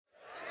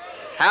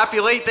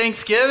Happy late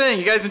Thanksgiving.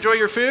 You guys enjoy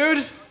your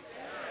food?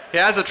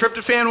 Yeah, has the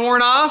tryptophan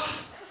worn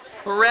off?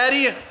 We're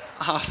ready?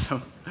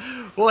 Awesome.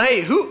 Well,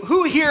 hey,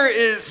 who here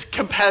is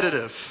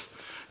competitive?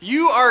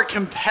 You are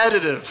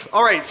competitive.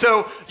 All right,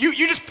 so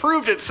you just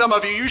proved it, some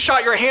of you. You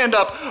shot your hand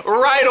up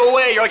right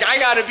away. You're like, I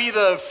gotta be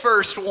the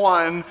first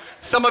one.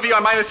 Some of you, I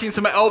might have seen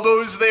some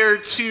elbows there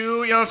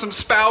too, some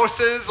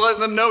spouses,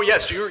 letting them know,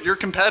 yes, you're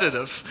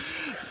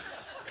competitive.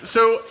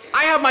 So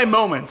I have my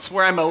moments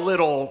where I'm a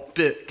little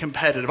bit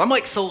competitive. I'm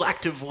like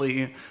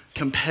selectively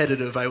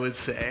competitive, I would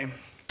say.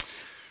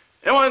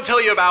 I want to tell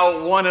you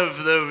about one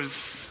of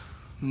those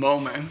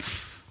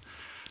moments.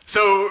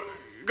 So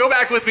go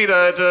back with me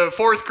to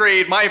fourth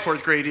grade, my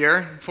fourth grade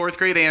year, fourth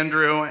grade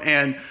Andrew,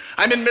 and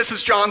I'm in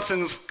Mrs.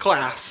 Johnson's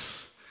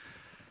class.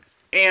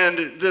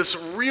 And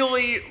this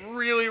really,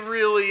 really,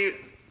 really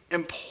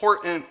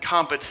important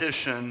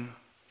competition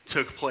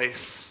took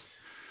place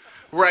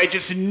where I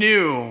just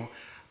knew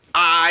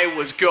I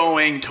was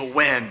going to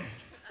win.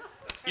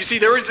 You see,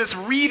 there was this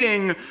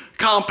reading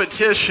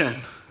competition.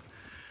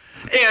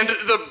 And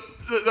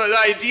the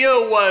idea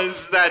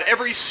was that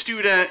every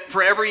student,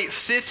 for every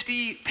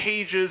 50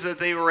 pages that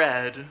they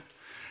read,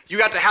 you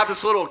got to have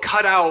this little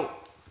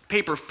cutout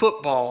paper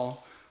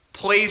football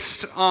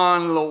placed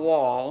on the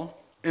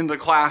wall in the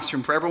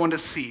classroom for everyone to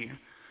see,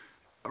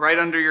 right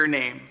under your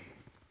name.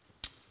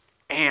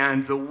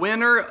 And the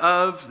winner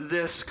of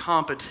this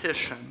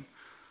competition,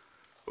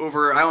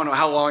 over, I don't know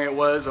how long it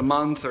was, a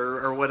month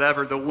or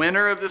whatever, the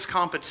winner of this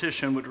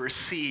competition would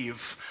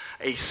receive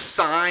a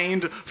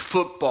signed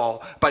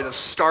football by the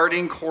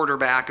starting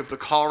quarterback of the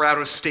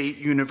Colorado State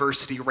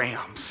University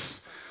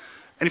Rams.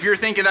 And if you're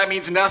thinking that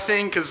means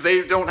nothing because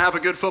they don't have a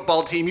good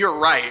football team, you're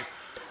right.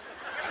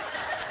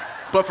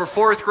 But for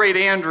fourth grade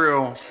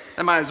Andrew,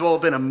 that might as well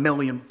have been $1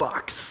 million.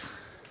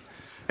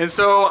 And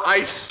so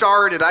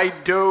I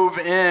dove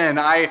in,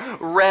 I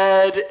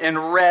read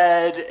and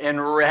read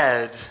and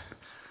read.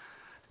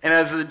 And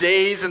as the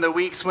days and the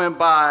weeks went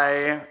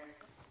by,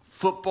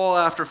 football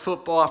after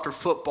football after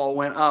football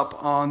went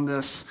up on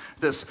this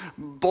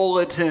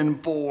bulletin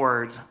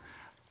board.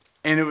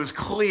 And it was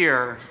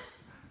clear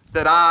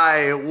that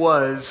I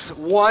was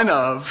one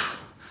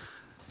of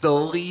the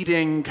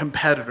leading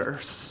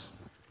competitors.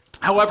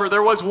 However,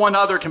 there was one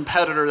other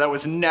competitor that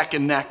was neck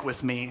and neck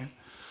with me.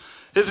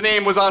 His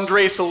name was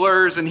Andre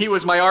Salers, and he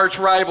was my arch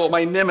rival,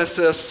 my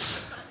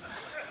nemesis.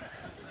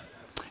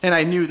 And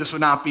I knew this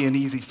would not be an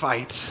easy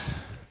fight.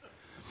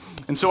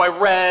 And so I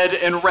read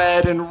and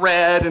read and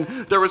read, and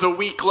there was a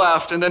week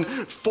left, and then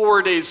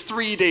 4 days,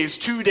 3 days,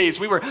 2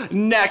 days, we were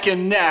neck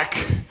and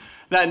neck.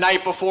 That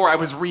night before, I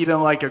was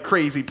reading like a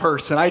crazy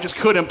person. I just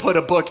couldn't put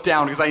a book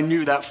down because I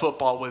knew that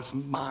football was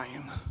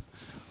mine.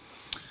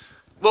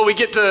 Well, we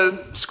get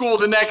to school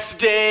the next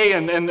day,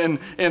 and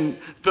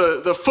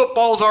the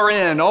footballs are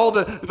in. All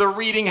the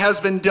reading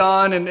has been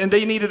done, and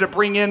they needed to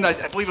bring in, I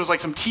believe it was like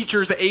some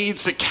teacher's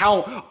aides to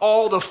count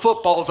all the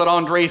footballs that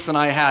Andres and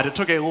I had. It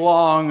took a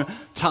long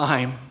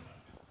time.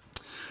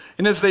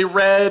 And as they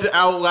read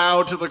out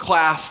loud to the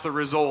class the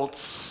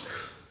results,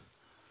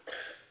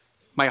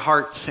 my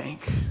heart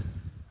sank.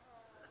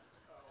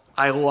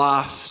 I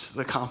lost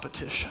the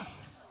competition.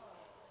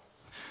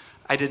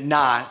 I did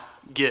not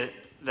get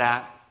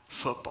that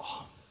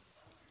football.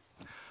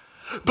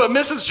 But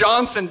Mrs.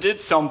 Johnson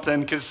did something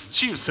because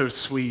she was so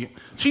sweet.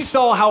 She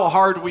saw how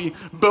hard we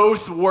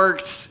both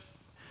worked,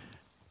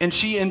 and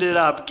she ended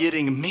up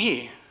getting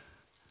me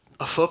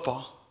a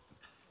football.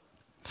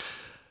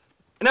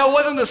 Now, it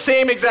wasn't the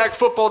same exact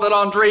football that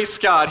Andres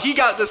got. He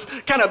got this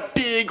kind of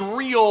big,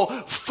 real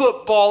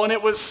football, and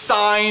it was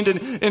signed,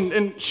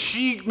 and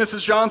she,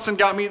 Mrs. Johnson,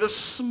 got me the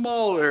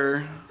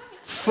smaller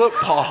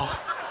football.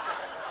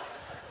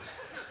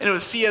 And it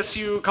was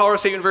CSU, Colorado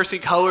State University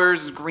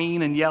colors,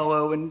 green and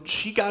yellow, and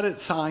she got it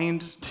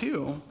signed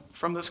too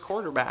from this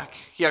quarterback.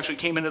 He actually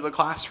came into the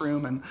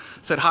classroom and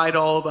said hi to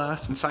all of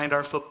us and signed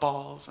our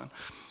footballs.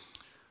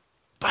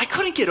 But I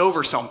couldn't get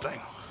over something.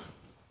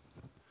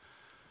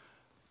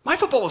 My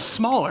football was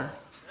smaller.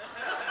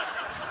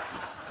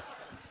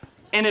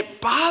 And it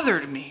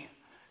bothered me.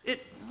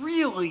 It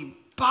really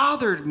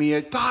bothered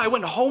me. I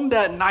went home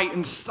that night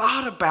and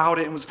thought about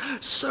it and was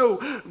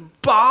so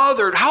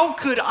bothered. How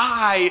could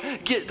I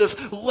get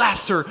this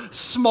lesser,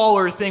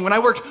 smaller thing when I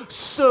worked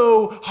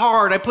so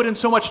hard? I put in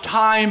so much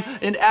time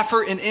and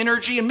effort and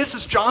energy. And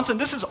Mrs. Johnson,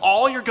 this is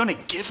all you're going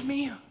to give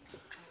me?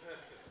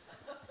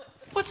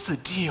 What's the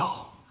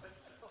deal?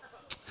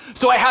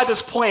 So I had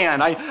this plan.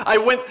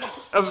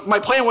 My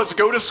plan was to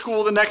go to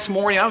school the next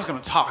morning. I was going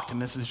to talk to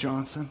Mrs.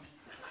 Johnson.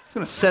 I was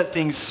going to set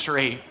things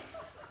straight.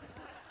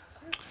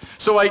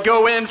 So I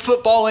go in,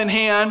 football in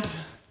hand,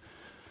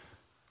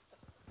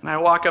 and I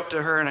walk up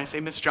to her and I say,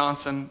 Miss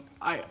Johnson,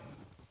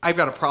 I've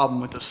got a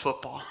problem with this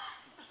football.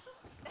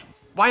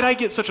 Why'd I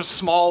get such a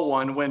small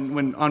one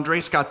when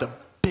Andres got the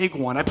big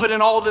one? I put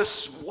in all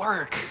this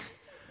work.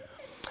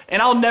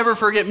 And I'll never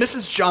forget,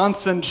 Mrs.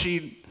 Johnson,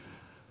 she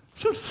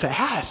was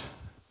sad.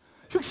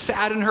 She was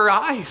sad in her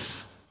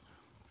eyes.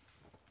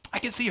 I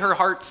could see her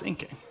heart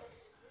sinking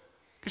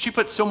because she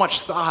put so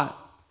much thought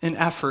and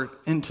effort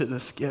into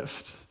this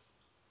gift.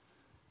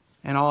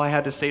 And all I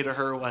had to say to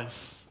her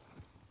was,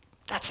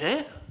 that's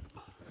it?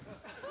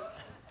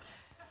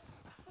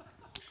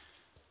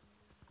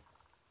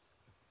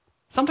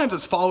 Sometimes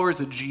as followers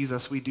of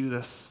Jesus, we do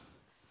this,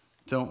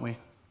 don't we?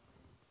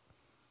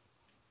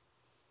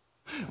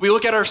 We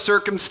look at our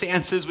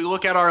circumstances, we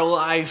look at our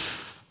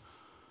life,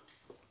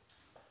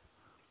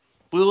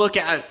 we look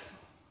at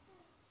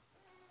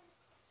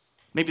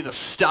maybe the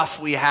stuff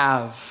we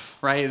have,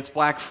 right? It's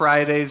Black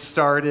Friday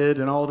started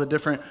and all the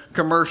different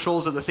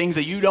commercials of the things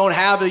that you don't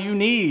have that you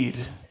need.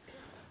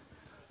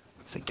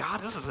 Say,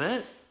 God, this is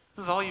it?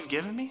 This is all you've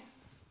given me?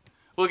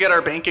 We look at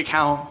our bank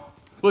account.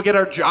 We look at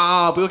our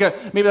job. We look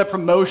at maybe that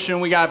promotion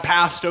we got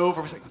passed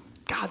over. We say,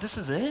 God, this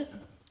is it?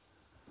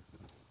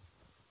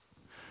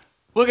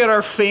 Look at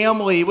our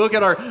family. Look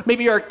at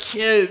maybe our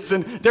kids,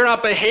 and they're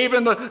not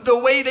behaving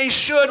the way they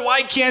should.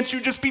 Why can't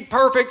you just be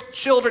perfect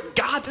children?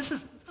 God, this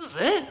is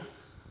it?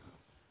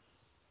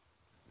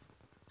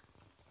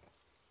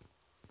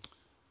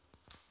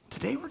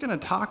 Today we're going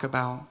to talk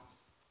about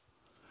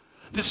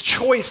this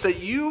choice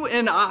that you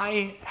and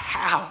I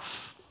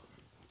have.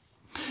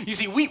 You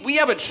see, we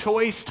have a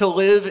choice to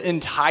live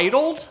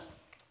entitled.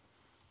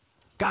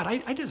 God,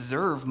 I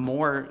deserve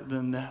more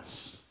than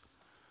this.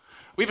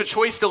 We have a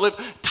choice to live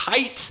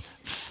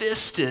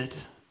tight-fisted.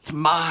 It's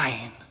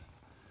mine.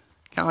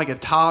 Kind of like a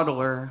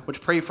toddler,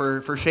 which pray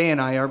for Shay and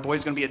I. Our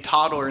boy's going to be a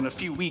toddler in a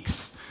few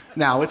weeks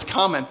now. It's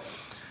coming.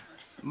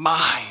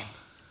 Mine.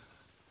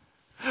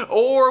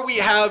 Or we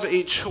have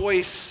a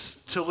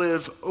choice to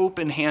live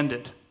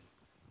open-handed.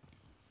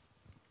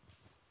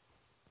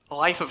 A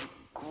life of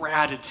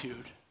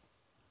gratitude.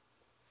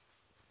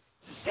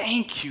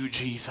 Thank you,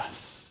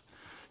 Jesus.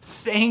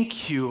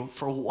 Thank you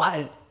for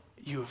what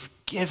you've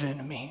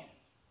given me.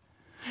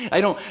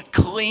 I don't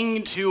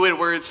cling to it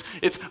where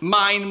it's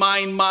mine,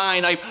 mine,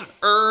 mine. I've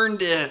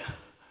earned it.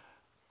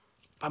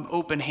 I'm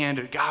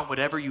open-handed. God,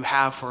 whatever you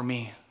have for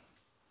me,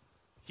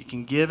 you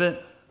can give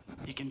it,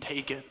 you can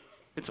take it.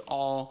 It's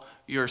all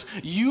yours.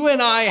 You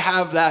and I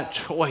have that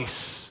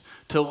choice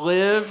to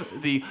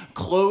live the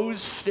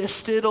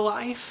close-fisted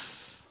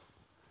life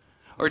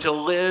or to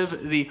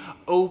live the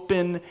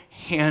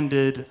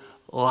open-handed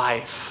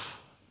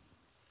life.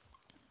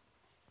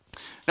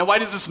 Now, why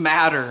does this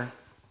matter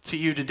to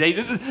you today?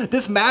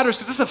 This matters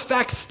because this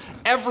affects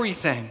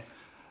everything.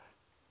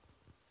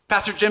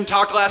 Pastor Jim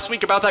talked last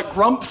week about that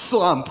grump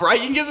slump, right?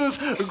 You can get this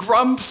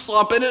grump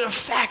slump and it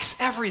affects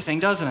everything,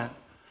 doesn't it?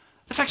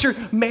 It affects your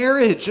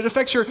marriage. It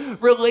affects your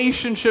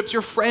relationships,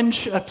 your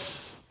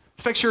friendships.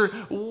 It affects your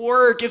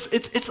work.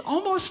 It's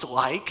almost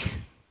like,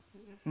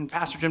 and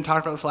Pastor Jim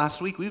talked about this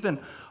last week, we've been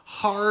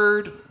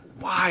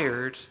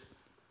hardwired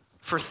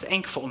for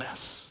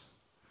thankfulness.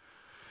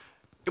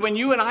 When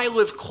you and I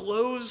live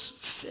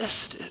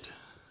close-fisted,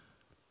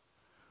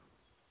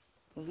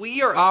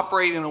 we are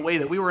operating in a way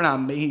that we were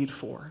not made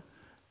for.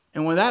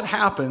 And when that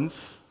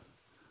happens,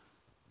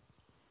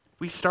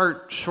 we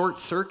start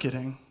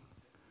short-circuiting,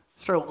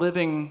 start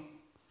living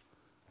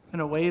in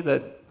a way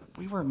that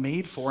we were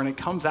made for, and it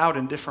comes out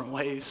in different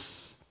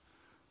ways.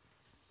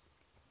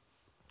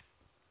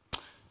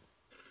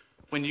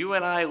 When you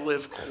and I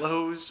live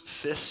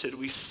close-fisted,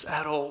 we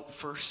settle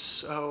for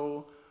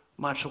so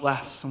much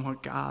less than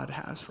what God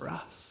has for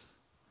us.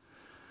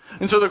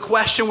 And so the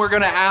question we're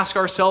going to ask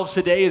ourselves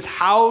today is,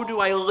 how do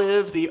I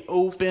live the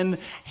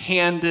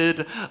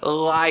open-handed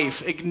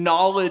life,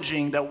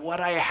 acknowledging that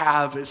what I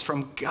have is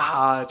from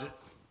God?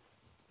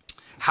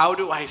 How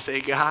do I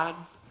say, God,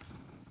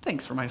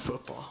 thanks for my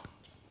football?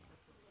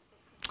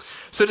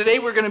 So today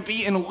we're going to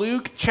be in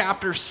Luke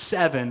chapter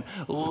 7.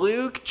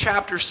 Luke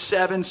chapter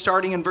 7,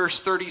 starting in verse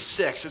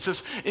 36. It's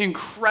this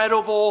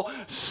incredible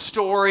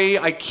story.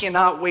 I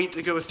cannot wait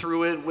to go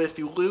through it with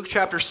you. Luke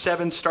chapter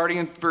 7, starting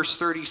in verse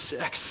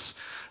 36,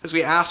 as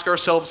we ask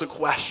ourselves the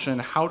question,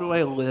 how do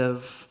I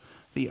live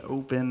the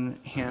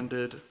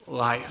open-handed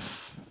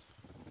life?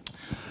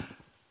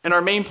 And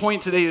our main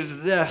point today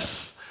is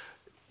this.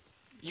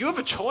 You have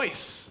a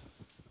choice.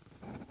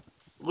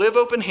 Live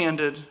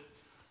open-handed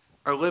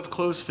or live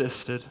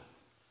close-fisted.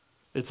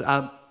 It's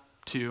up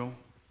to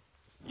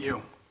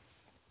you.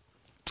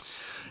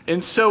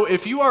 And so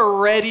if you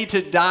are ready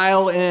to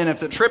dial in, if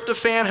the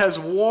tryptophan has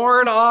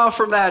worn off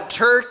from that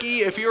turkey,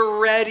 if you're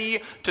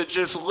ready to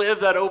just live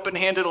that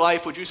open-handed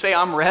life, would you say,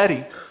 I'm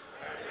ready?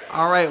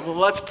 All right, well,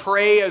 let's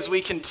pray as we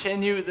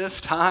continue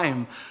this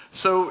time.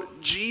 So,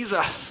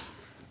 Jesus,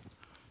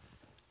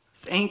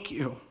 thank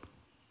you.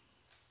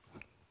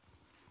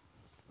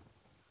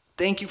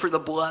 Thank you for the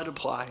blood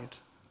applied.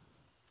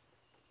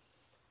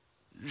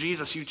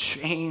 Jesus, you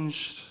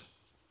changed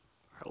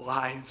our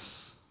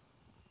lives.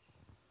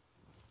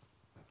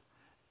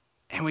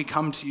 And we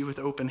come to you with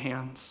open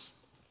hands.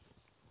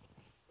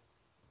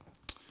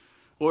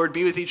 Lord,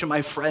 be with each of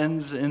my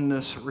friends in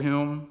this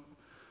room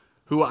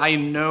who I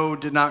know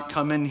did not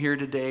come in here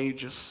today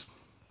just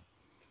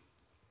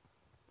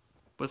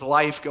with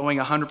life going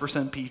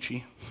 100%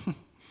 peachy.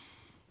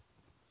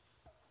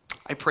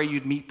 I pray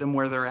you'd meet them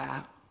where they're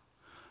at.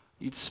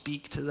 You'd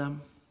speak to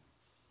them.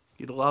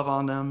 you'd love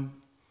on them.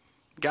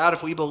 God,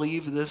 if we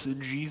believe this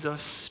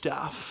Jesus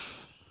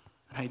stuff,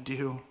 and I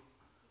do,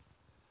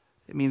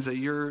 it means that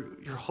your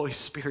Holy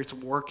Spirit's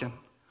working.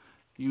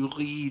 You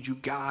lead, you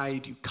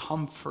guide, you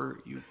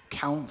comfort, you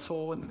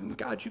counsel, and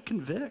God, you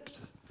convict.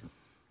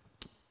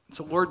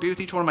 So Lord, be with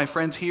each one of my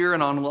friends here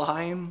and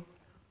online.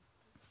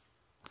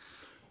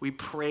 We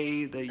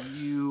pray that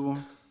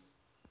you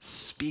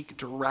speak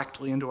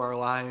directly into our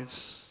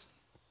lives.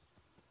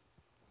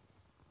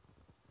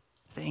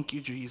 Thank you,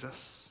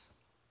 Jesus.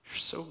 You're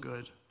so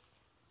good.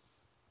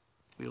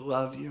 We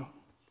love you.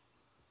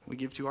 We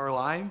give to you our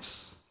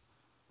lives,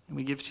 and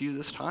we give to you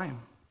this time.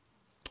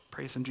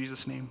 Praise in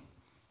Jesus' name.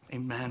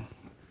 Amen.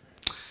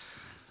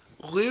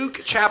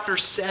 Luke chapter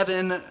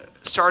 7,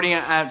 starting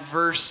at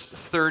verse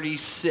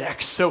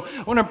 36. So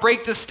I want to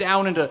break this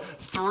down into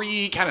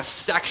three kind of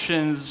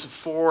sections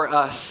for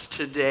us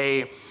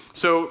today.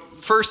 So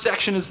first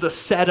section is the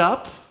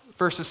setup,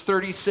 verses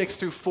 36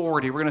 through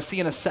 40. We're going to see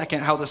in a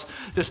second how this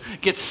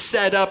gets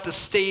set up, the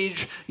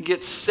stage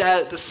gets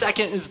set. The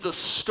second is the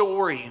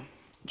story.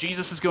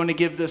 Jesus is going to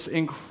give this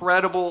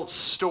incredible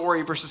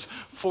story, verses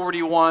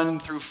 41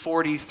 through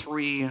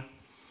 43.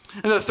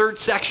 And the third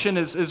section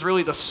is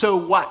really the so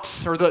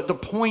what, or the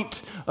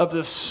point of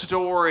the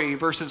story,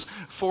 verses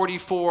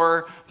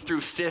 44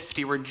 through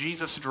 50, where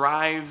Jesus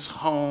drives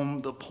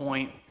home the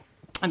point,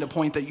 and the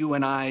point that you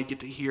and I get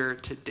to hear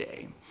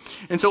today.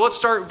 And so let's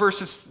start verse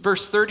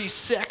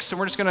 36, and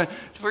we're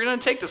gonna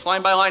take this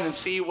line by line and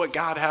see what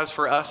God has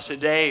for us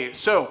today.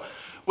 So,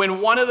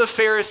 when one of the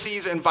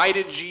Pharisees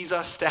invited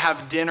Jesus to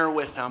have dinner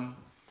with him,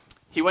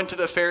 he went to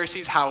the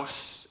Pharisee's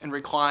house and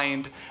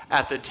reclined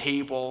at the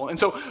table. And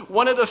so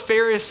one of the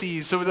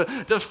Pharisees,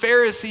 the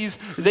Pharisees,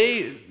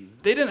 they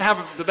didn't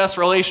have the best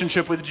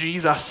relationship with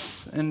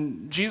Jesus.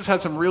 And Jesus had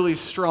some really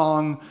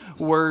strong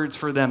words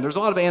for them. There's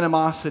a lot of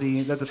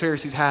animosity that the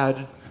Pharisees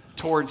had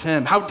towards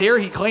him. How dare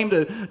he claim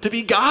to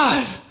be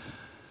God?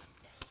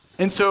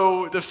 And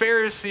so the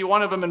Pharisee,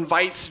 one of them,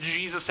 invites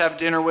Jesus to have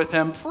dinner with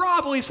him,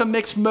 probably some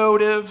mixed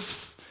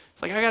motives.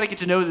 Like, I got to get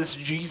to know this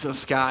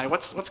Jesus guy.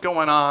 What's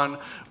going on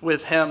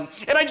with him?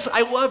 And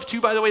I love, too,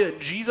 by the way,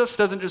 that Jesus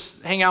doesn't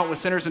just hang out with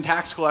sinners and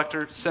tax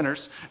collectors,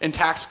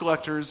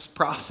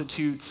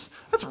 prostitutes.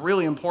 That's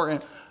really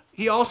important.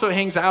 He also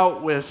hangs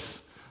out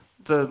with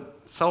the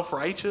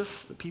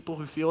self-righteous, the people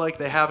who feel like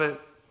they have it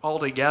all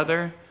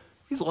together.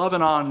 He's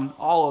loving on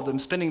all of them,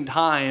 spending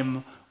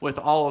time with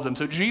all of them.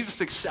 So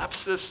Jesus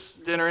accepts this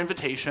dinner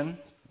invitation,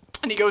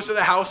 and he goes to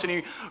the house and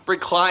he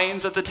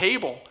reclines at the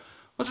table.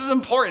 This is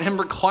important, him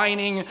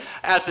reclining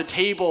at the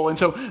table. And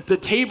so the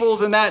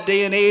tables in that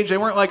day and age, they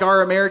weren't like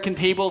our American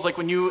tables. Like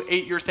when you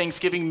ate your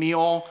Thanksgiving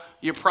meal,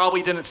 you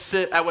probably didn't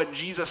sit at what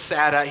Jesus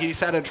sat at. He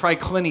sat at a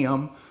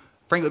triclinium.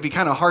 Frankly, it would be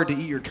kind of hard to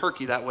eat your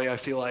turkey that way, I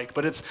feel like.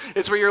 But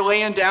it's where you're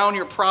laying down,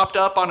 you're propped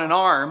up on an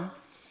arm,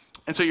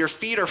 and so your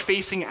feet are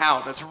facing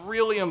out. That's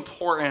really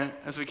important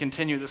as we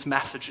continue this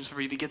message, is for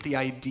you to get the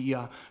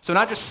idea. So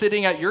not just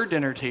sitting at your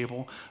dinner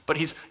table, but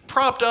he's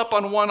propped up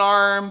on one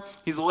arm,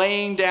 he's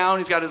laying down,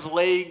 he's got his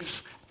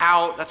legs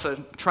out. That's a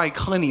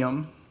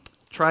triclinium.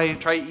 Try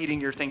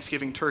eating your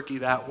Thanksgiving turkey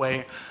that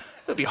way.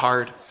 It'll be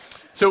hard.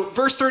 So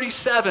verse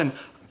 37,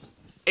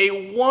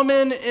 a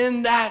woman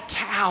in that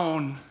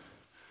town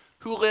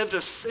who lived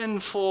a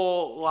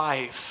sinful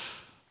life.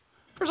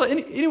 First of all,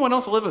 anyone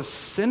else live a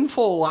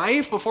sinful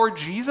life before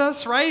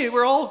Jesus, right?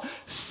 We're all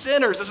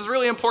sinners. This is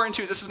really important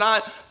too. This is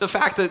not the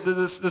fact that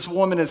this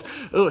woman is,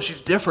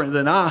 she's different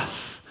than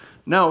us.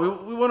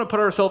 No, we want to put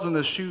ourselves in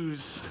the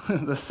shoes,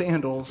 the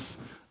sandals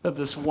of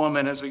this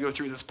woman as we go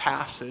through this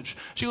passage.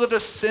 She lived a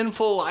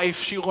sinful life.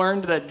 She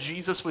learned that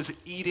Jesus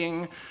was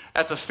eating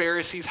at the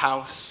Pharisee's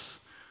house.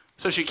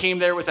 So she came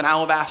there with an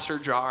alabaster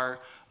jar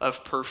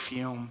of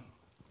perfume.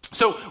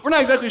 So we're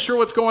not exactly sure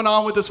what's going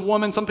on with this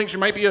woman. Some think she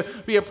might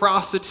be a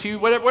prostitute.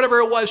 Whatever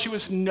it was, she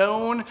was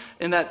known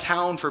in that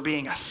town for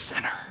being a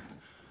sinner.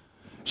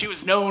 She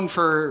was known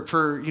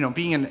for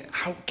being an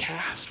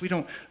outcast. We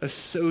don't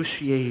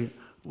associate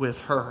with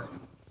her.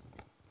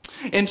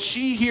 And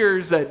she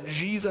hears that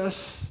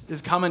Jesus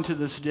is coming to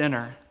this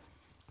dinner.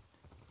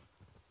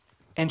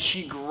 And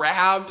she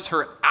grabs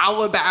her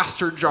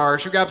alabaster jar.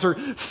 She grabs her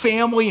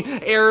family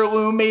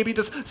heirloom, maybe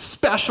this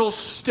special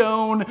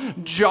stone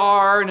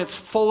jar, and it's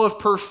full of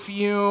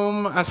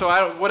perfume.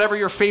 So whatever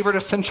your favorite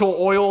essential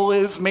oil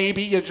is,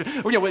 maybe.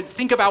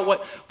 Think about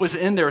what was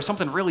in there.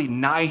 Something really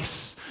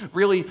nice,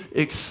 really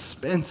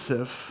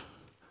expensive.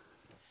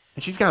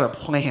 And she's got a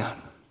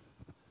plan.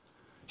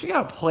 She's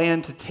got a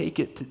plan to take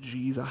it to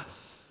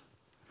Jesus.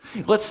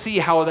 Let's see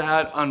how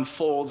that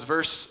unfolds.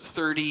 Verse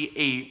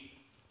 38.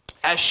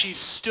 As she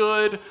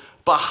stood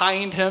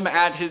behind him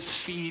at his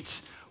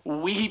feet,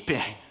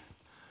 weeping,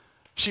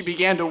 she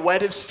began to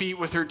wet his feet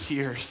with her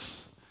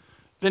tears.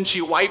 Then she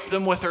wiped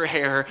them with her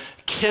hair,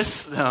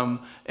 kissed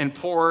them, and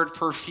poured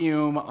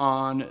perfume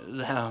on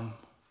them.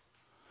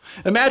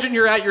 Imagine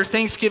you're at your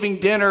Thanksgiving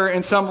dinner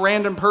and some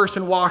random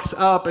person walks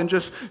up and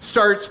just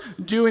starts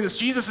doing this.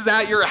 Jesus is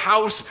at your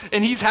house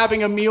and he's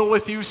having a meal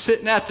with you,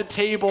 sitting at the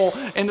table,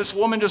 and this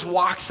woman just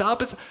walks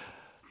up.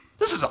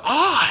 This is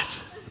odd.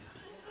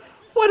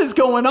 What is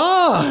going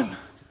on?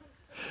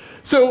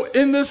 So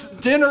in this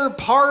dinner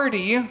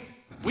party,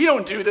 we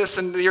don't do this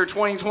in the year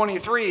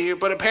 2023,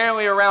 but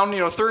apparently around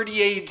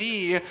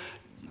 30 AD,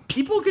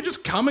 people could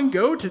just come and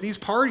go to these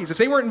parties. If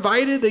they weren't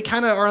invited, they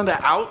kind of are on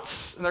the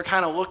outs, and they're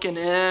kind of looking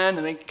in, and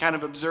they kind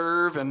of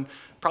observe and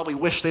probably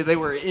wish they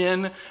were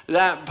in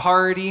that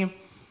party.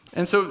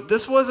 And so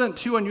this wasn't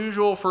too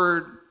unusual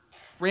for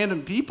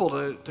random people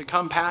to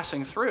come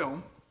passing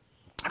through.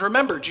 And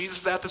remember,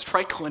 Jesus is at this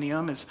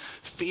triclinium, his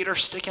feet are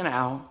sticking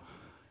out.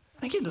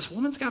 And again, this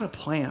woman's got a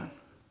plan.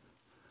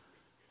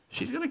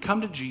 She's going to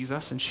come to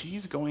Jesus, and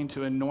she's going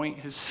to anoint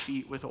his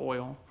feet with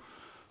oil.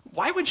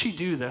 Why would she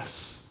do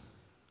this?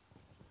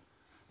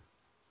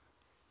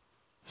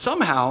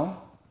 Somehow,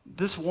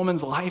 this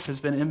woman's life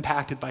has been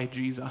impacted by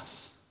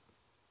Jesus.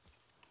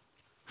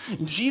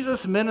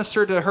 Jesus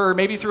ministered to her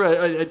maybe through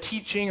a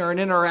teaching or an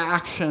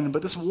interaction,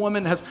 but this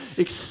woman has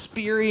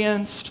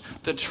experienced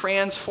the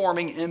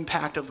transforming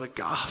impact of the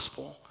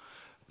gospel,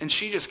 and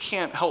she just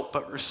can't help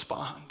but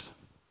respond.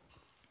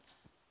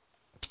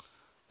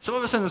 Some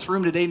of us in this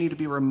room today need to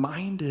be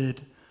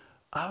reminded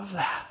of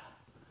that.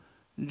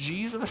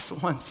 Jesus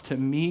wants to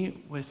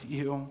meet with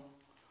you.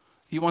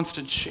 He wants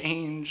to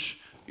change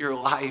your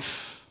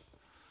life.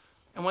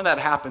 And when that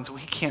happens,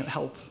 we can't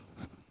help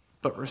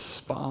but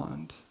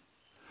respond.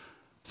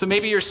 So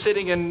maybe you're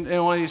sitting in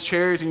one of these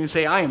chairs and you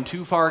say, I am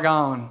too far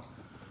gone.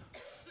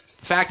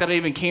 The fact that I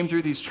even came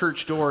through these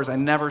church doors, I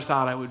never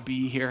thought I would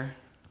be here.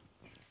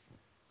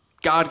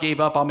 God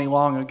gave up on me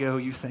long ago,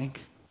 you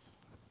think.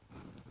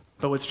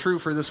 But what's true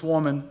for this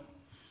woman,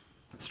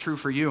 it's true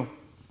for you.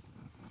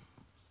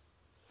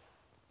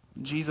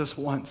 Jesus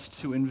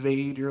wants to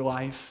invade your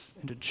life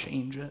and to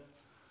change it.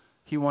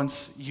 He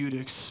wants you to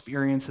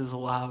experience his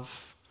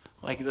love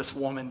like this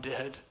woman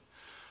did.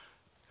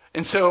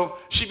 And so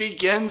she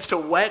begins to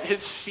wet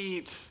his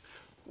feet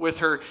with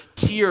her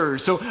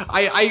tears. So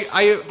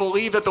I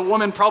believe that the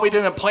woman probably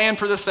didn't plan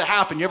for this to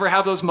happen. You ever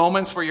have those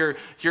moments where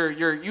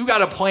you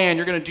got a plan,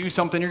 you're going to do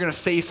something, you're going to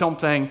say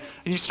something,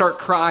 and you start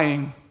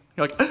crying.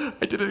 You're like,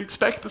 I didn't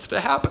expect this to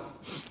happen.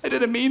 I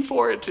didn't mean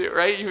for it to,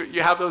 right?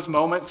 You have those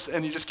moments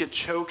and you just get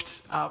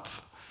choked up.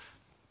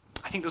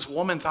 I think this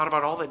woman thought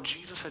about all that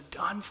Jesus had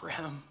done for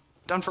him,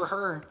 done for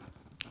her,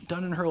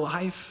 done in her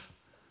life.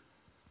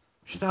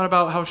 She thought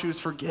about how she was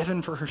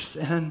forgiven for her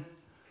sin,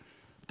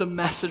 the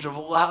message of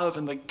love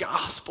and the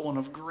gospel and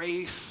of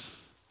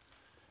grace.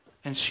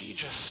 And she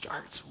just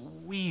starts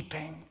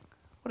weeping.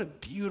 What a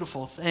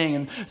beautiful thing.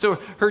 And so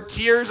her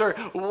tears are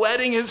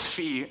wetting his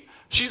feet.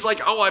 She's like,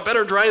 oh, I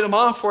better dry them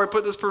off before I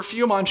put this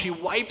perfume on. She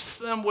wipes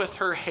them with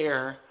her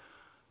hair,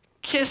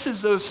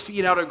 kisses those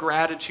feet out of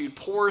gratitude,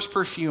 pours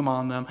perfume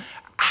on them.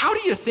 How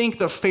do you think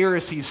the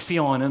Pharisees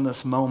feeling in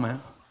this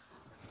moment?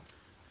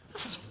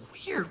 This is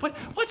weird.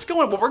 What's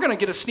going on? Well, we're going to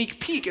get a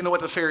sneak peek into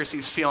what the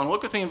Pharisees feeling.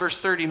 Look with me in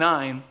verse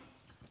 39.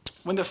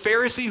 When the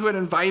Pharisee who had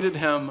invited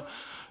him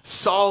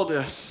saw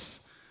this,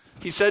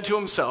 he said to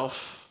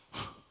himself,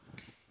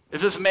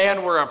 if this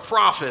man were a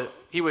prophet,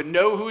 he would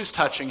know who is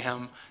touching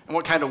him and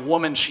what kind of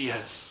woman she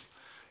is,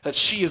 that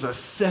she is a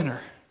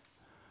sinner.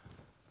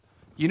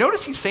 You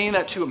notice he's saying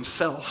that to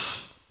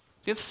himself.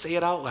 He didn't say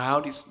it out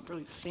loud. He's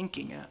really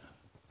thinking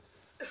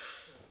it.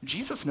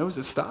 Jesus knows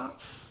his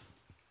thoughts.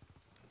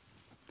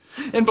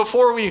 And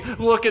before we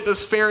look at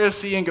this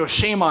Pharisee and go,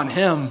 shame on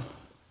him,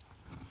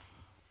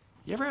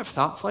 you ever have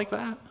thoughts like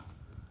that?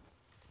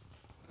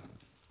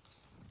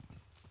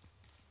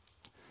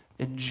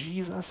 And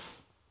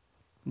Jesus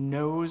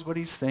knows what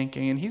he's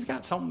thinking, and he's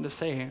got something to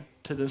say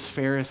to this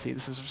Pharisee.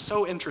 This is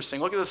so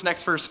interesting. Look at this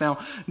next verse now,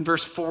 in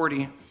verse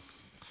 40.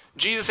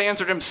 Jesus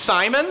answered him,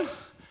 Simon,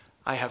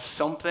 I have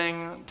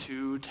something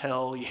to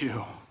tell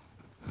you.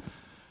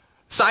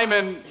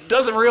 Simon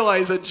doesn't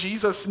realize that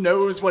Jesus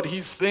knows what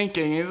he's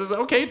thinking. He says,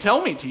 okay,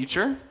 tell me,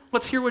 teacher.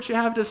 Let's hear what you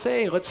have to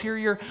say. Let's hear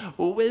your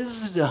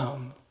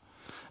wisdom.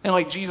 And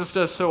like Jesus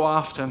does so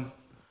often,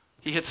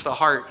 he hits the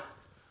heart.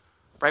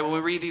 Right? When we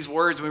read these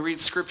words, when we read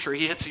scripture,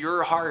 he hits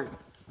your heart.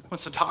 He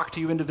wants to talk to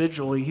you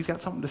individually. He's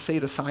got something to say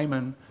to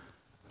Simon.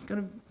 It's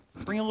going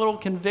to bring a little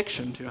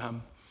conviction to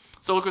him.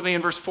 So look with me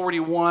in verse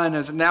 41,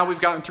 as now we've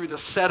gotten through the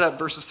setup,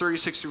 verses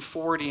 36 through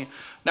 40.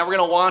 Now we're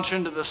going to launch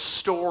into the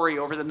story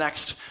over the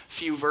next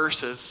few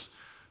verses.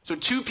 So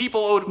two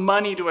people owed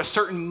money to a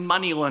certain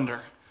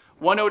moneylender.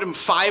 One owed him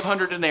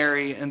 500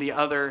 denarii and the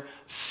other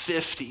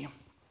 50.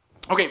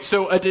 Okay,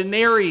 so a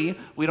denarii,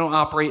 we don't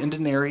operate in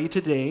denarii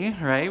today,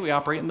 right? We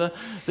operate in the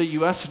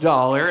US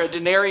dollar. A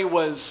denarii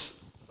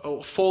was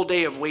a full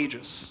day of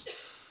wages.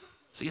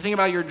 So you think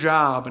about your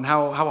job and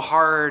how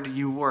hard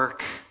you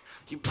work.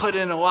 You put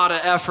in a lot of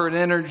effort and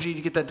energy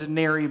to get that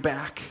denarii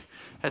back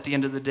at the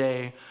end of the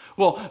day.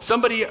 Well,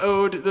 somebody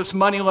owed this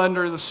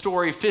moneylender, the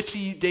story,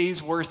 50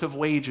 days worth of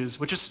wages,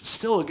 which is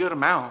still a good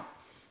amount.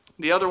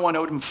 The other one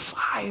owed him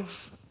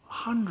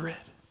 500.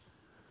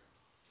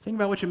 Think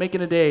about what you make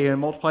in a day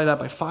and multiply that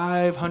by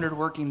 500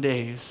 working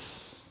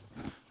days.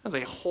 That's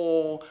a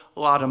whole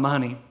lot of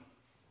money.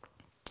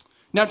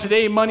 Now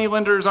today,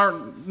 moneylenders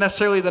aren't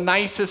necessarily the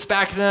nicest.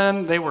 Back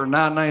then, they were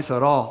not nice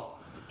at all.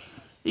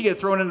 You get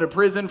thrown into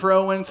prison for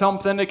owing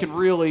something, it could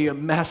really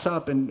mess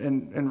up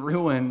and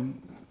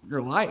ruin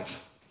your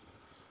life.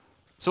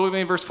 So look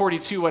at verse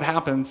 42, what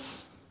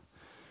happens?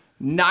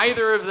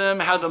 Neither of them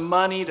had the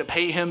money to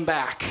pay him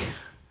back.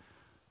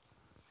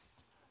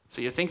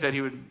 So you think that he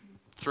would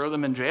throw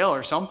them in jail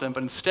or something,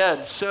 but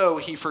instead, so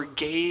he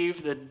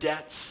forgave the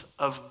debts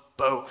of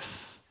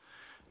both.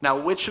 Now,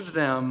 which of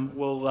them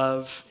will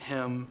love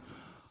him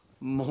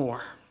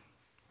more?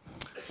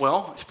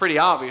 Well, it's pretty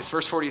obvious.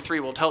 Verse 43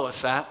 will tell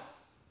us that.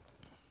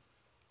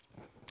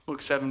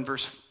 Luke 7,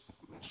 verse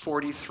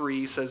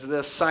 43 says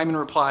this, Simon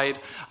replied,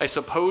 I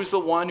suppose the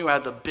one who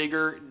had the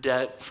bigger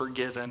debt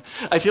forgiven.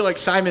 I feel like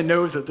Simon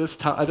knows at this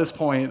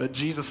point that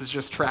Jesus has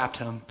just trapped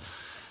him.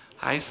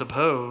 I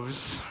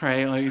suppose,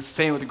 right? Like he's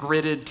saying with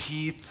gritted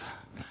teeth,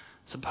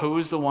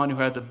 suppose the one who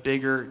had the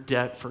bigger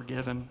debt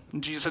forgiven.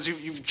 And Jesus says,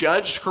 you've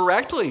judged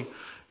correctly.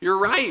 You're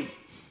right.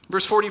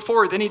 Verse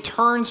 44, then he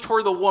turns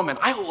toward the woman.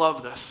 I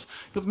love this.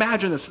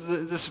 Imagine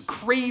this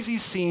crazy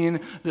scene,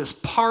 this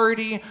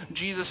party.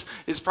 Jesus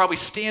is probably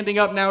standing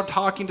up now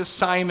talking to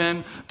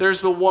Simon.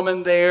 There's the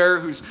woman there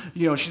who's,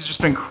 she's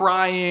just been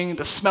crying.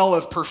 The smell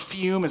of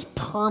perfume is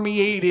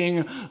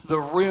permeating the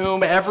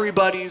room.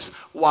 Everybody's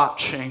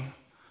watching.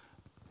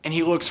 And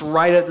he looks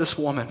right at this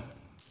woman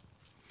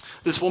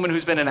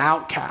who's been an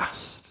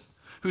outcast,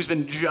 who's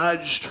been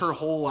judged her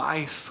whole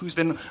life, who's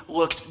been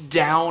looked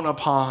down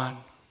upon.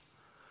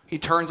 He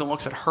turns and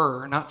looks at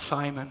her, not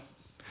Simon.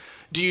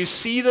 Do you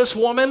see this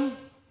woman?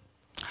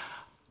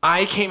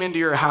 I came into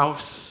your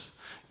house.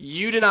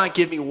 You did not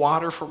give me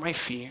water for my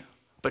feet,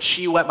 but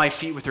she wet my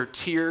feet with her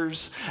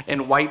tears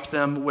and wiped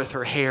them with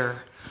her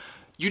hair.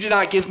 You did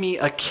not give me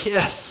a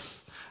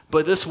kiss,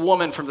 but this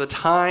woman from the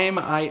time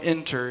I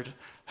entered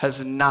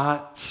has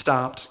not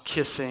stopped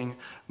kissing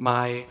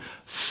my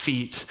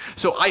feet.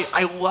 So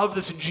I love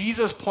this.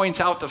 Jesus points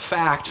out the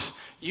fact,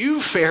 you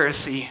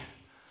Pharisee,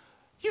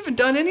 you haven't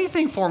done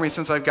anything for me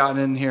since I've gotten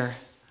in here.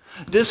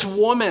 This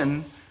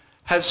woman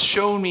has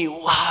shown me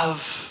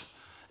love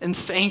and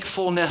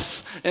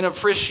thankfulness and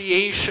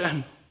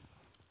appreciation.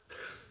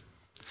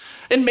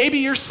 And maybe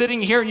you're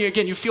sitting here and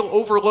you feel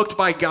overlooked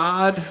by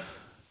God.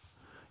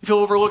 You feel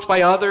overlooked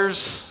by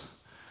others.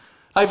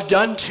 I've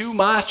done too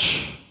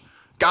much.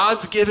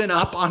 God's given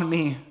up on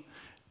me.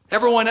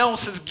 Everyone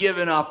else has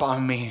given up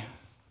on me.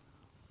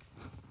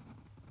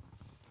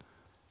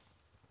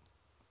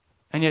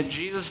 And yet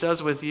Jesus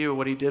does with you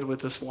what he did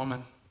with this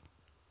woman.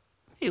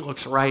 He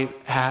looks right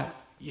at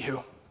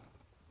you.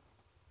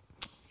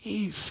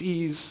 He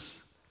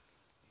sees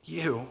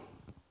you.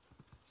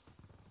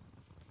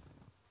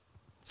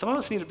 Some of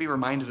us need to be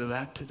reminded of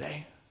that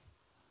today.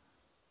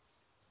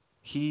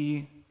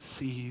 He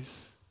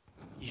sees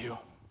you.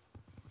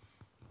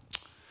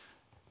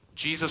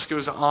 Jesus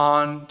goes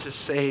on to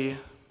say,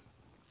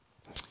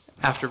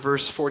 after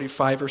verse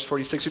 45, verse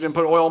 46, you didn't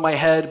put oil on my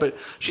head, but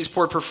she's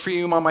poured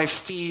perfume on my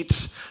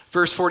feet.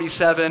 Verse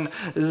 47,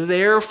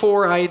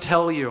 therefore I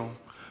tell you,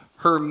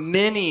 her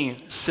many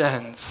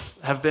sins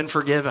have been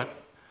forgiven,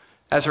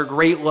 as her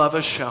great love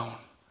has shown.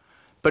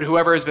 But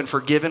whoever has been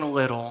forgiven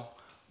little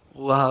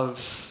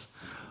loves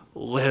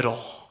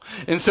little.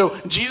 And so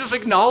Jesus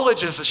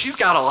acknowledges that she's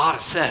got a lot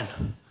of sin.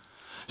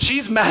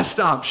 She's messed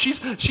up.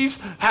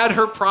 She's had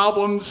her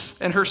problems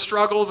and her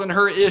struggles and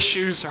her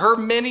issues. Her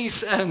many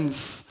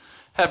sins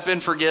have been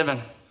forgiven.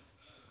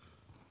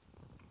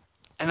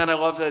 And then I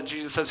love that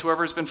Jesus says,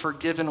 whoever has been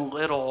forgiven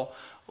little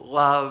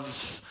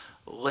loves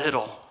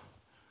little.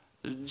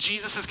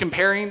 Jesus is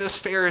comparing this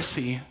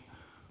Pharisee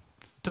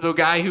to the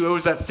guy who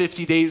owes that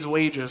 50 days'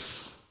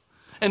 wages,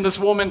 and this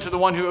woman to the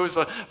one who owes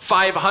the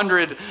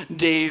 500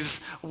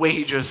 days'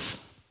 wages.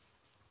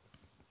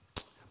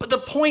 But the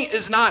point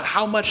is not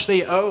how much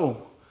they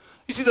owe.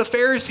 You see, the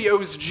Pharisee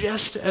owes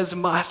just as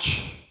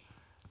much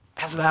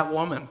as that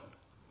woman.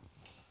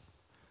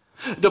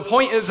 The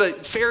point is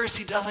that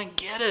Pharisee doesn't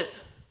get it.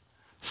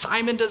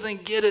 Simon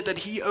doesn't get it, that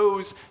he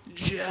owes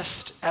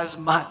just as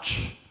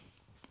much.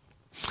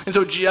 And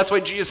so that's why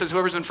Jesus says,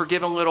 whoever's been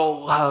forgiven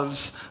little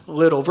loves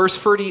little. Verse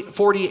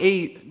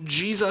 48,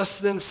 Jesus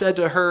then said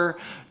to her,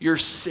 your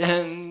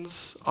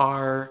sins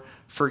are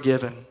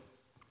forgiven.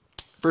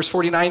 Verse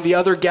 49, the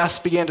other guests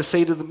began to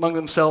say among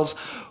themselves,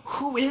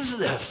 who is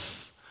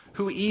this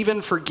who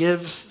even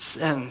forgives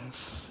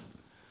sins?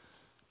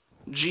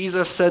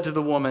 Jesus said to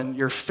the woman,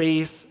 your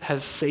faith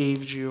has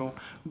saved you.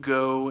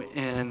 Go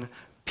in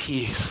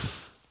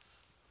peace.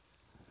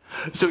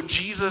 So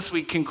Jesus,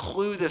 we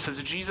conclude this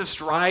as Jesus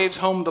drives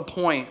home the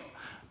point.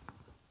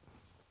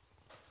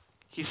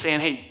 He's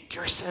saying, hey,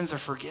 your sins are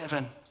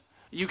forgiven.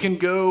 You can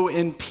go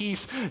in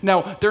peace.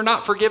 Now, they're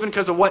not forgiven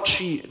because of what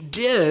she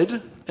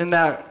did in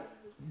that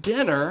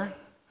dinner.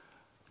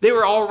 They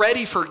were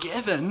already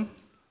forgiven.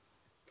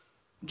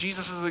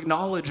 Jesus is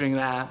acknowledging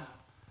that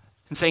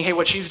and saying, hey,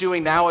 what she's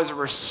doing now is a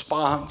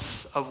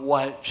response of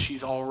what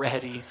she's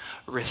already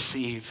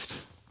received.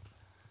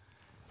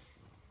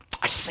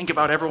 I just think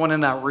about everyone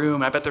in that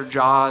room. I bet their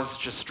jaws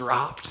just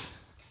dropped.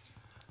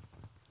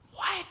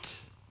 Wow.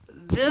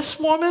 this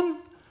woman,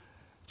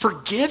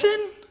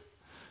 forgiven?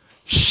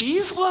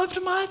 She's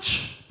loved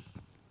much?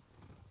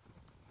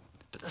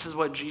 But this is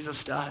what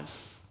Jesus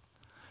does.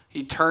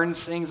 He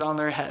turns things on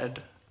their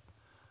head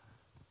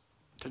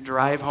to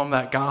drive home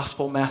that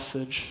gospel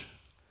message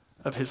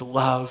of his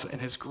love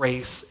and his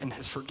grace and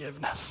his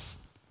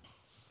forgiveness.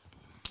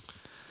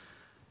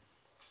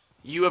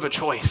 You have a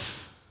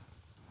choice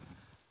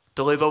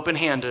to live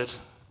open-handed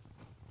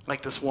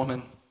like this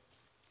woman,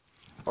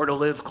 or to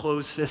live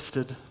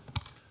close-fisted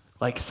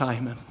like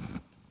Simon.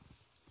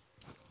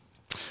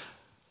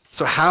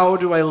 So how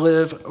do I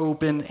live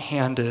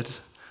open-handed?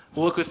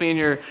 Look with me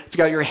if you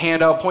got your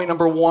handout. Point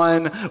number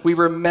 1, we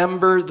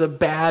remember the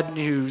bad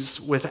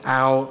news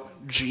without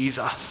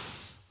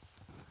Jesus.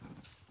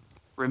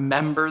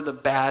 Remember the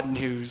bad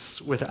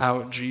news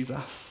without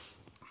Jesus.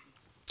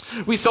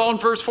 We saw in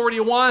verse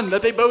 41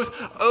 that they both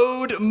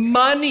owed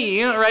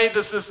money, right?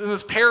 This in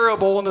this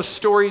parable, in the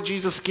story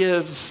Jesus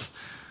gives.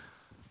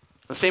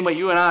 The same way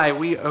you and I,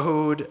 we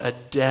owed a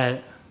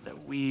debt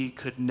that we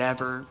could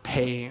never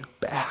pay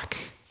back.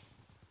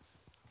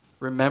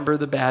 Remember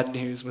the bad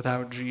news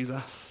without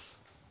Jesus.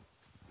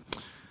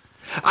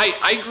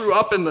 I grew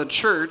up in the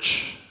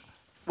church,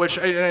 which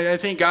I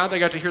thank God I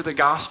got to hear the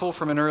gospel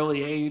from an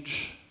early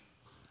age.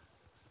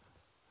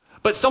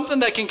 But something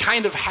that can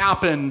kind of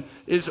happen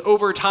is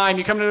over time,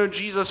 you come to know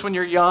Jesus when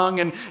you're young,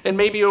 and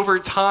maybe over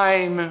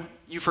time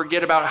you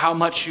forget about how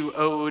much you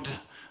owed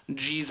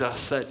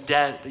Jesus, that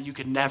debt that you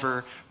could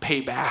never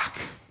pay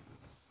back.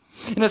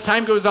 And as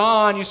time goes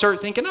on, you start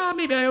thinking,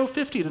 maybe I owe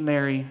 50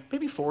 denarii,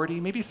 maybe 40,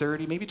 maybe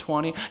 30, maybe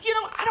 20.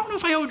 I don't know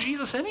if I owe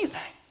Jesus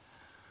anything.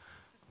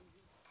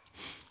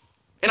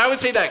 And I would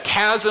say that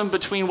chasm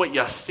between what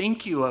you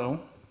think you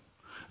owe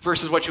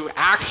versus what you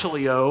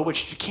actually owe,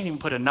 which you can't even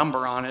put a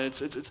number on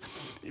it.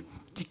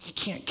 You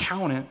can't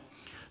count it.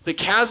 The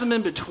chasm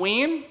in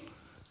between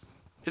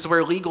is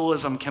where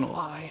legalism can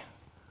lie.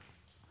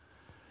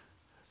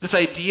 This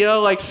idea,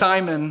 like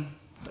Simon,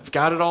 I've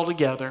got it all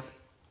together.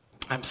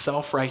 I'm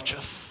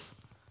self-righteous.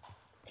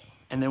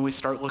 And then we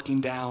start looking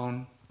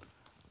down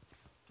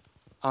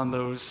on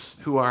those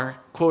who are,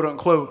 quote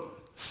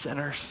unquote,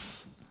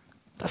 sinners.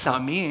 That's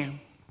not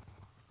me.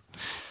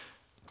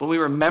 When we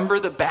remember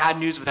the bad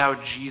news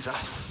without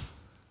Jesus,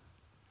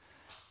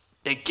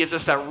 it gives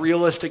us that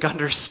realistic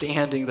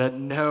understanding that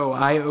no,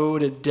 I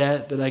owed a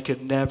debt that I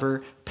could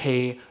never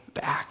pay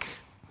back.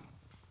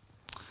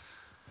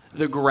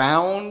 The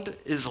ground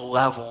is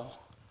level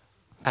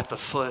at the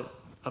foot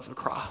of the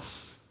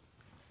cross.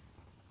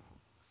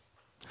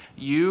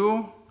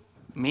 You,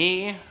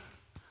 me,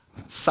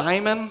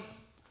 Simon,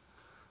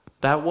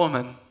 that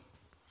woman,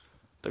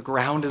 the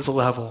ground is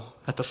level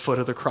at the foot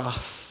of the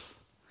cross.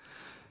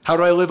 How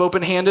do I live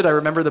open-handed? I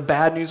remember the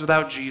bad news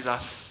without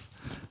Jesus.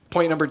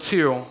 Point number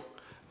 2,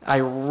 I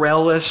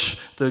relish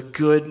the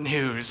good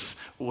news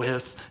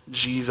with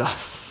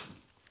Jesus.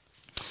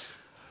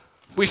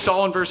 We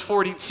saw in verse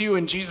 42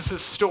 in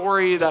Jesus'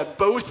 story that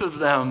both of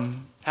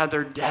them had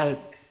their debt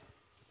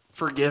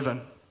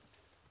forgiven.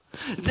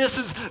 This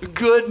is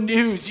good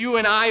news. You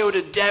and I owed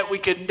a debt we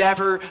could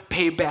never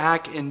pay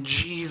back, and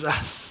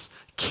Jesus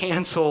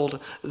canceled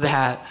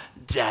that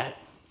debt.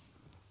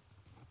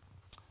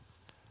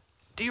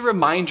 Do you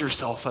remind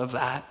yourself of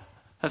that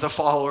as a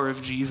follower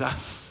of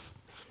Jesus?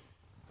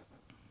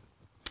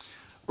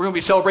 We're going to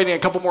be celebrating a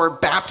couple more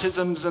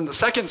baptisms in the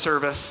second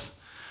service.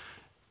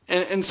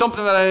 And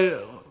something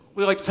that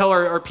we like to tell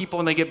our people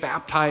when they get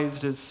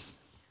baptized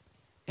is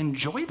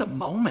enjoy the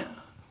moment.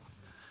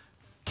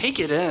 Take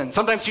it in.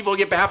 Sometimes people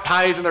get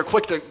baptized and they're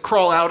quick to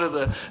crawl out of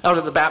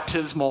the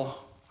baptismal.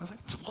 I was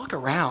like, just look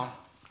around.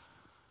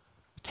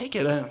 Take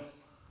it in.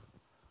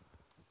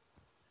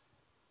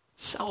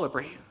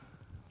 Celebrate.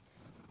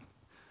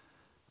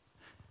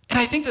 And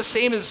I think the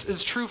same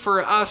is true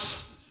for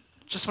us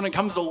just when it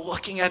comes to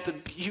looking at the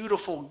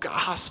beautiful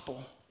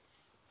gospel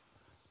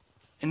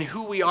and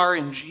who we are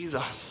in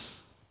Jesus.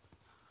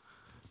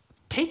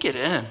 Take it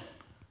in.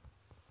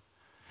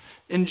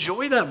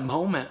 Enjoy that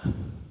moment.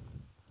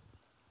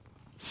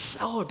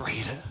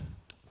 Celebrate it.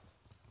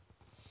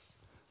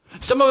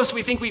 Some of us,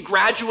 we think we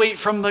graduate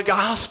from the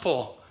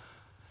gospel,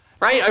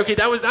 right? Okay,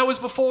 that was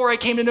before I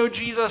came to know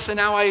Jesus, and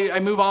now I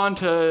move on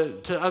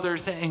to other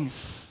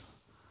things.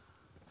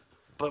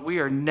 But we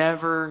are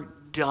never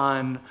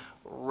done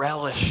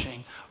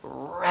relishing,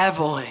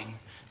 reveling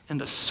in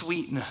the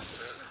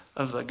sweetness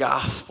of the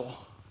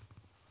gospel.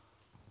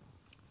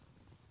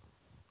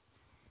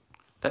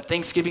 That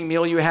Thanksgiving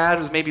meal you had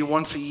was maybe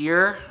once a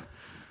year.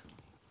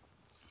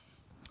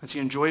 As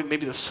you enjoyed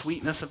maybe the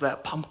sweetness of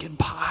that pumpkin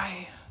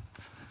pie.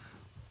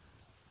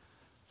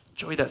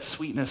 Enjoy that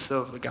sweetness,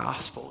 though, of the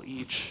gospel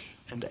each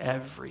and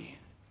every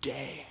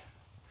day.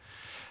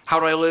 How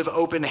do I live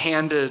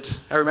open-handed?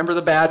 I remember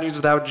the bad news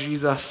without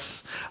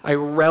Jesus. I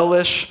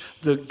relish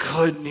the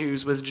good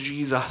news with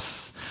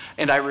Jesus.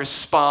 And I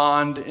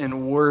respond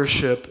in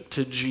worship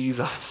to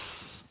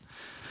Jesus.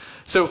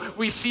 So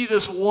we see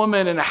this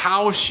woman and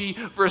how she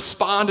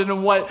responded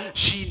and what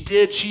she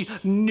did. She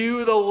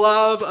knew the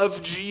love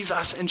of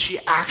Jesus and she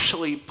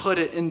actually put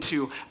it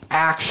into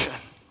action.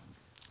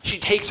 She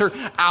takes her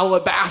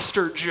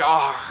alabaster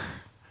jar,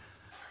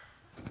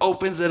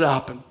 opens it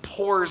up, and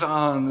pours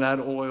on that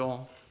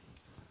oil.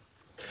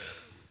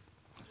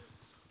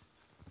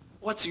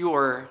 What's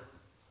your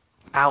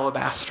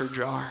alabaster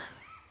jar?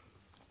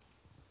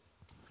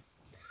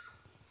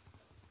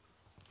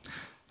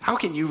 How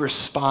can you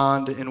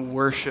respond in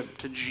worship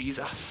to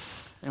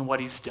Jesus and what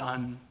he's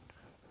done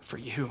for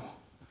you?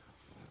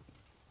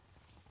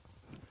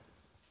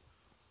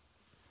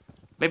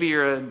 Maybe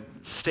you're a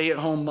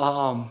stay-at-home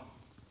mom.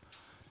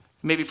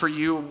 Maybe for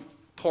you,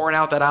 pouring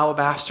out that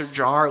alabaster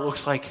jar, it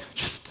looks like I'm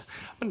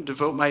going to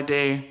devote my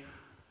day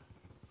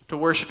to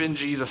worshiping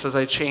Jesus as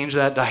I change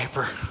that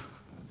diaper.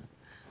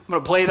 I'm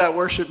going to play that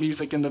worship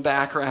music in the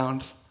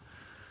background.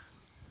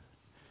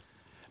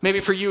 Maybe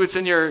for you, it's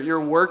in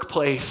your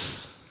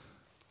workplace.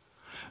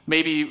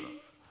 Maybe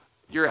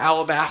your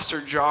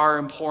alabaster jar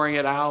and pouring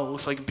it out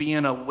looks like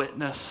being a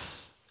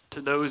witness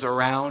to those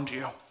around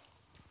you.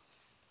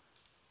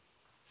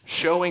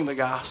 Showing the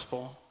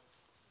gospel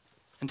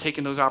and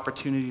taking those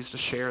opportunities to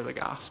share the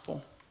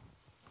gospel.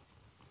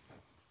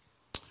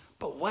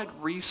 But what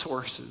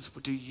resources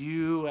do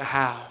you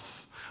have?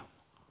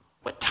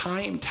 What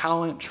time,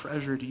 talent,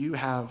 treasure do you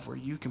have where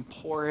you can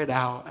pour it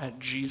out at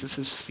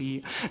Jesus'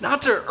 feet?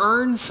 Not to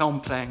earn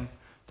something.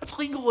 That's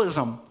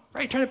legalism,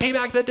 right? Trying to pay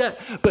back that debt.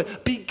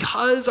 But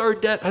because our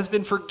debt has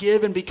been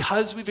forgiven,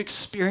 because we've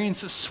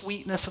experienced the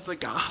sweetness of the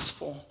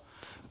gospel,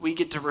 we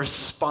get to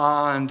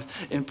respond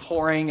in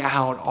pouring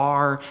out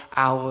our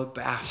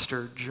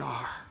alabaster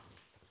jar.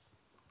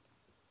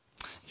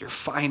 Your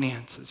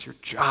finances, your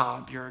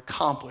job, your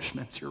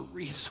accomplishments, your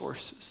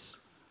resources.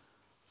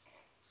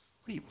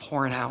 What are you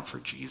pouring out for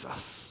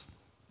Jesus?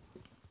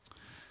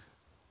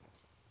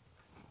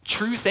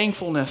 True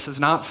thankfulness is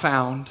not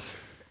found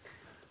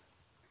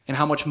in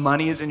how much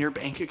money is in your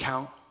bank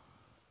account,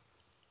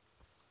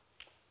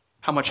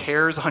 how much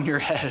hair is on your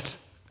head,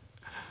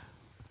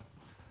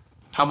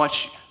 how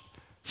much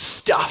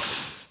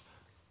stuff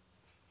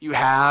you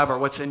have or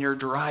what's in your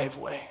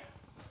driveway.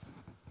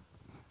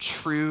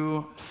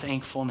 True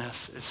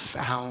thankfulness is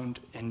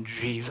found in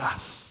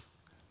Jesus.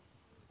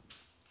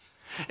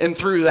 And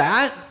through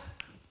that,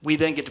 we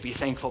then get to be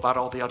thankful about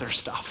all the other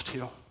stuff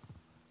too.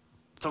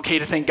 It's okay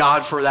to thank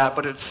God for that,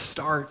 but it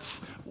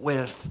starts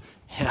with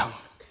him.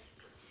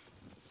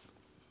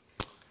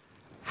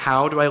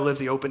 How do I live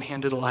the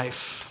open-handed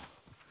life?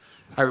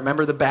 I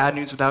remember the bad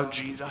news without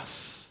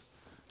Jesus.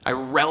 I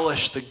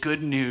relish the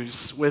good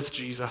news with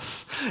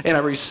Jesus, and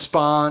I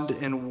respond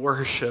in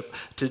worship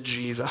to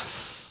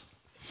Jesus.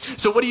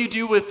 So what do you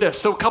do with this?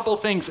 So a couple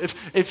things.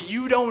 If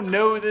you don't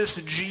know this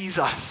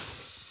Jesus,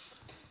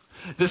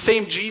 the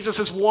same Jesus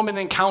this woman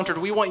encountered,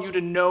 we want you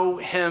to know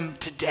him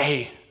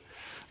today.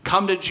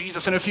 Come to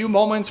Jesus. In a few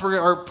moments,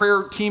 our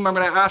prayer team, I'm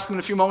going to ask them in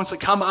a few moments to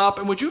come up,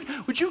 and would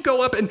you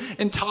go up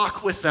and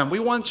talk with them? We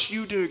want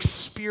you to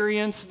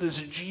experience this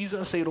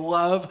Jesus. They'd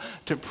love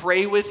to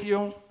pray with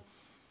you.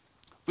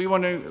 We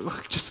want to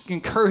just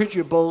encourage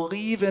you,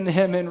 believe in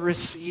him and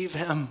receive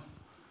him.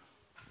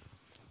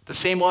 The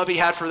same love he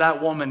had for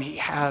that woman, he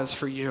has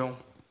for you.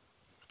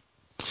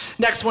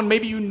 Next one,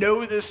 maybe you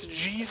know this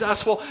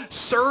Jesus. Well,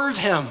 serve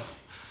him.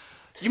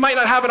 You might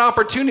not have an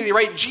opportunity,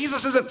 right?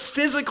 Jesus isn't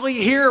physically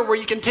here where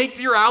you can take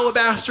your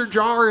alabaster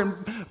jar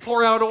and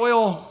pour out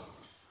oil.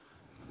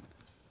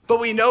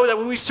 But we know that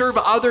when we serve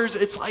others,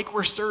 it's like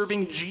we're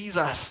serving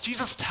Jesus.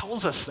 Jesus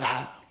tells us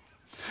that.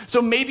 So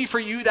maybe for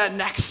you, that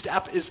next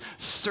step is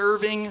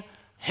serving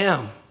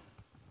him.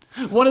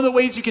 One of the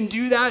ways you can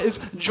do that is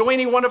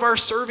joining one of our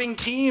serving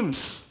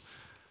teams.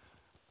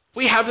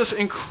 We have this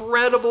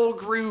incredible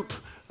group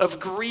of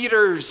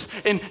greeters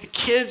and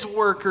kids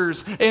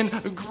workers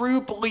and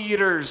group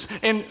leaders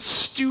and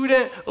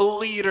student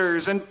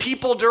leaders and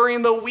people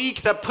during the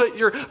week that put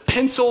your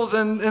pencils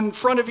in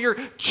front of your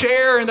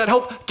chair and that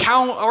help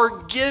count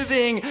our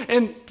giving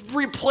and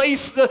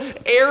replace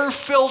the air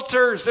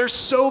filters. There's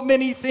so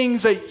many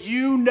things that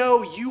you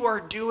know you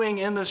are doing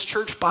in this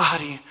church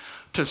body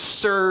to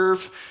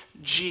serve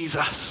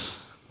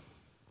Jesus.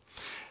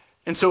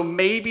 And so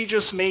maybe,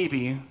 just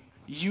maybe,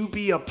 you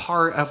be a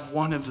part of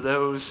one of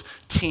those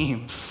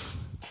teams.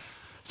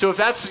 So if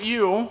that's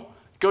you,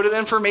 go to the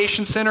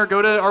information center,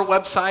 go to our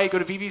website, go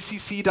to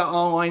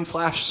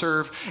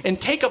vvcc.online/serve,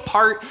 and take a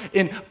part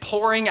in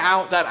pouring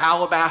out that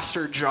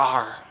alabaster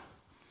jar.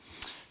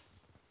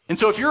 And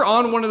so if you're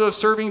on one of those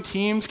serving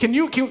teams, can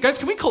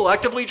we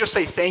collectively just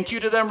say thank you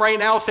to them right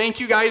now?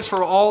 Thank you guys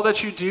for all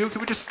that you do.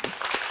 Can we just...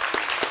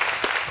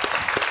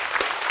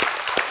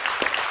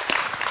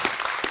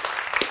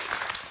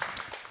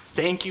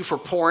 Thank you for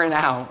pouring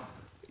out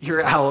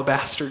your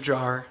alabaster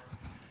jar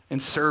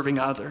and serving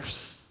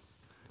others.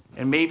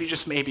 And maybe,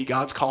 just maybe,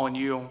 God's calling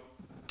you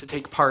to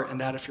take part in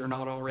that if you're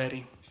not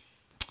already.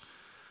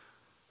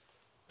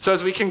 So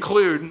as we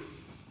conclude,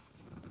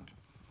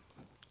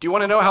 do you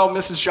want to know how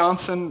Mrs.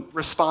 Johnson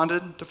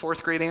responded to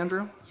fourth grade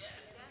Andrew?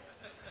 Yes.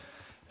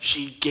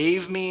 She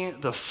gave me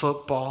the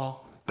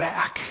football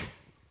back.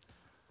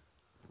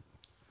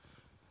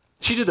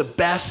 She did the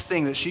best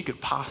thing that she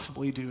could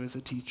possibly do as a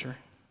teacher.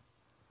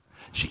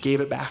 She gave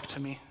it back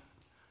to me.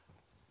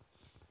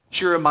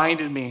 She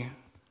reminded me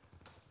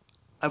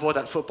of what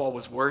that football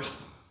was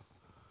worth.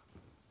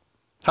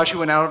 How she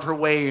went out of her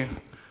way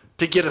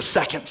to get a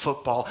second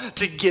football,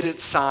 to get it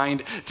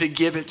signed, to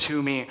give it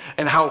to me,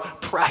 and how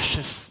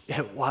precious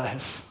it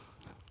was.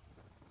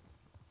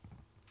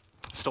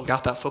 Still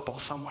got that football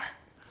somewhere.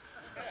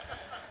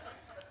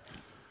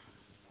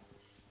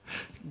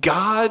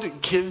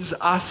 God gives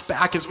us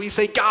back as we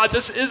say, God,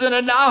 this isn't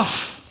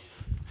enough.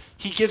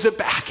 He gives it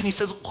back and he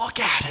says, look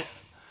at it.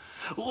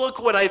 Look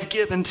what I've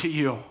given to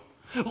you.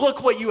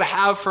 Look what you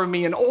have for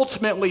me. And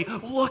ultimately,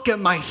 look at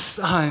my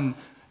son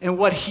and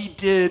what he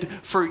did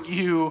for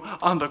you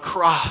on the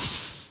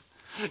cross.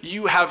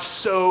 You have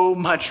so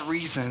much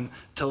reason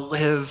to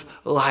live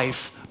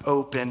life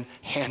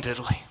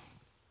open-handedly.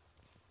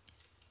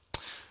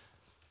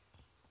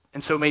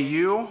 And so may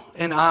you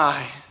and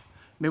I,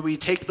 may we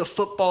take the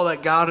football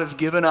that God has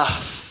given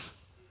us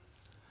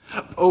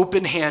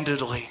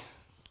open-handedly.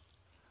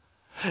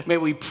 May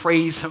we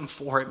praise him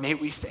for it. May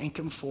we thank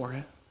him for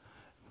it.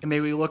 And may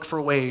we look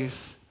for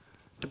ways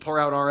to pour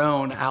out our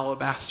own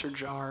alabaster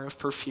jar of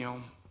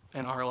perfume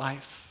in our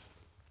life.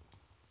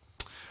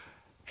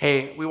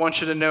 Hey, we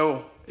want you to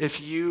know if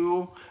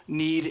you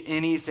need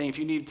anything, if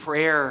you need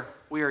prayer,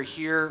 we are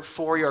here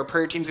for you. Our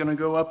prayer team's going to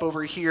go up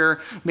over here.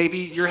 Maybe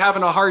you're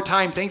having a hard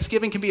time.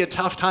 Thanksgiving can be a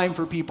tough time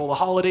for people. The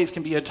holidays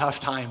can be a tough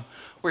time.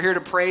 We're here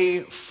to pray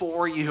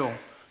for you.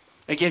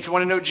 Again, if you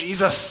want to know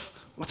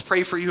Jesus, let's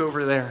pray for you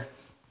over there.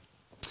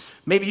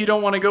 Maybe you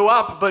don't want to go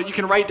up, but you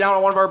can write down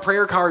on one of our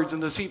prayer cards in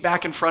the seat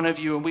back in front of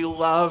you. And we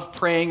love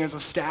praying as a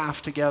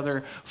staff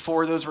together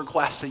for those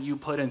requests that you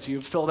put in. So you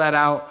fill that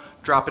out,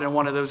 drop it in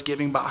one of those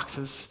giving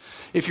boxes.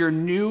 If you're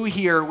new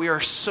here, we are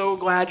so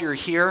glad you're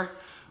here.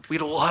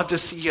 We'd love to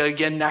see you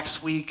again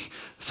next week.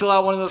 Fill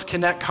out one of those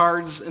Connect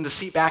cards in the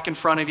seat back in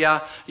front of you.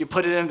 You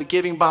put it in the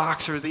giving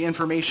box or the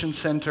information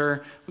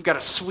center. We've got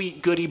a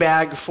sweet goodie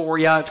bag for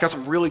you. It's got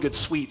some really good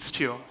sweets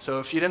too. So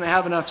if you didn't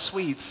have enough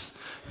sweets,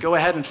 go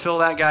ahead and fill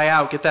that guy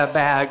out, get that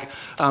bag.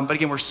 But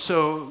again, we're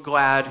so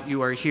glad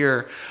you are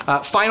here.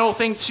 Final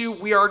thing too,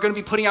 we are going to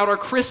be putting out our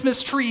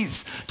Christmas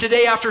trees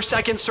today after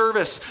second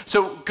service.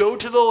 So go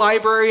to the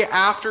library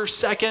after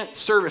second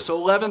service, so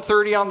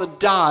 11:30 on the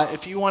dot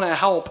if you want to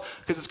help,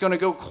 because it's going to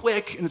go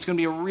quick and it's going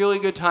to be a really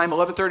good time,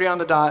 11:30 on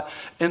the dot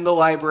in the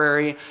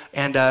library.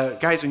 And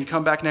guys, when you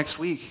come back next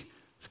week,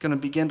 it's going to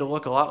begin to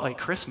look a lot like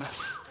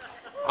Christmas.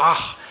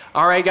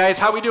 All right, guys,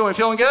 how we doing?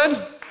 Feeling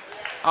good?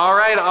 All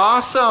right,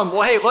 awesome.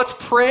 Well, hey, let's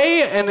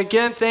pray. And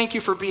again, thank you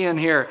for being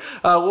here.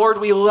 Lord,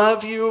 we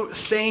love you.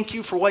 Thank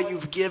you for what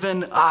you've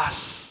given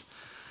us.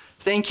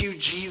 Thank you,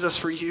 Jesus,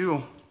 for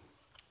you.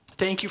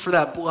 Thank you for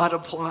that blood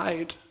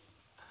applied.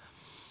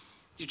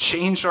 You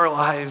changed our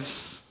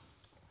lives.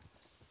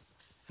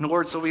 And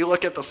Lord, so we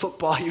look at the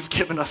football you've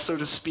given us, so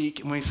to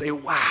speak, and we say,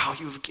 wow,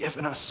 you've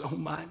given us so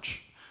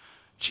much.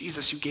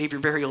 Jesus, you gave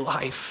your very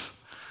life.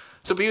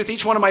 So be with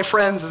each one of my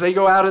friends as they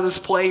go out of this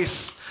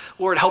place.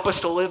 Lord, help us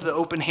to live the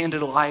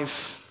open-handed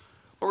life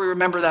where we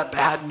remember that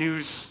bad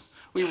news.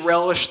 We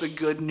relish the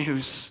good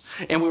news,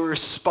 and we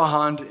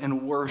respond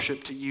in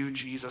worship to you,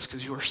 Jesus,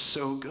 because you are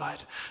so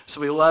good.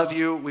 So we love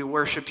you. We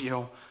worship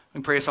you.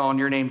 We praise all in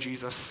your name,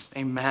 Jesus.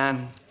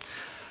 Amen.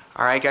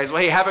 All right, guys.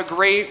 Well, hey, have a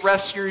great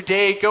rest of your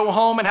day. Go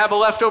home and have a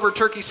leftover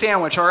turkey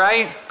sandwich, all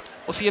right?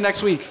 We'll see you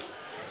next week.